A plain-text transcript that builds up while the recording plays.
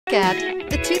look at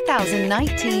the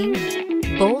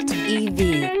 2019 Bolt EV.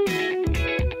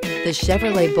 The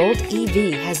Chevrolet Bolt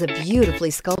EV has a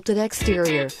beautifully sculpted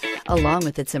exterior, along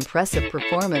with its impressive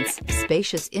performance,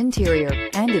 spacious interior,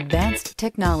 and advanced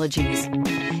technologies.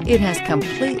 It has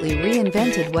completely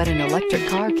reinvented what an electric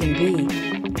car can be.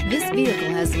 This vehicle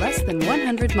has less than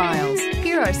 100 miles.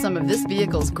 Here are some of this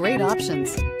vehicle's great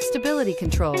options: stability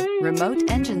control, remote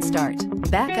engine start,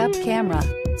 backup camera,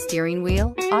 steering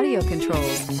wheel audio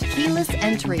controls, keyless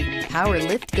entry, power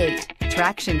lift gate,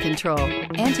 traction control,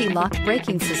 anti-lock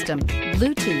braking system,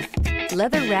 Bluetooth,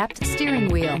 leather-wrapped steering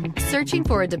wheel. Searching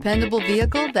for a dependable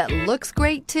vehicle that looks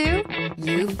great too?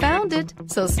 You found it,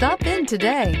 so stop in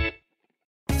today.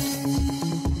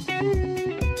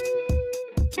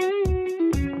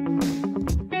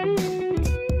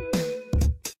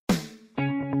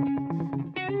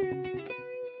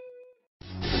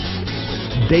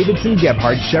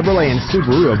 Davidson-Gebhardt Chevrolet and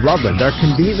Subaru of Loveland are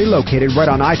conveniently located right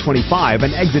on I-25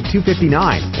 and exit 259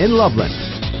 in Loveland.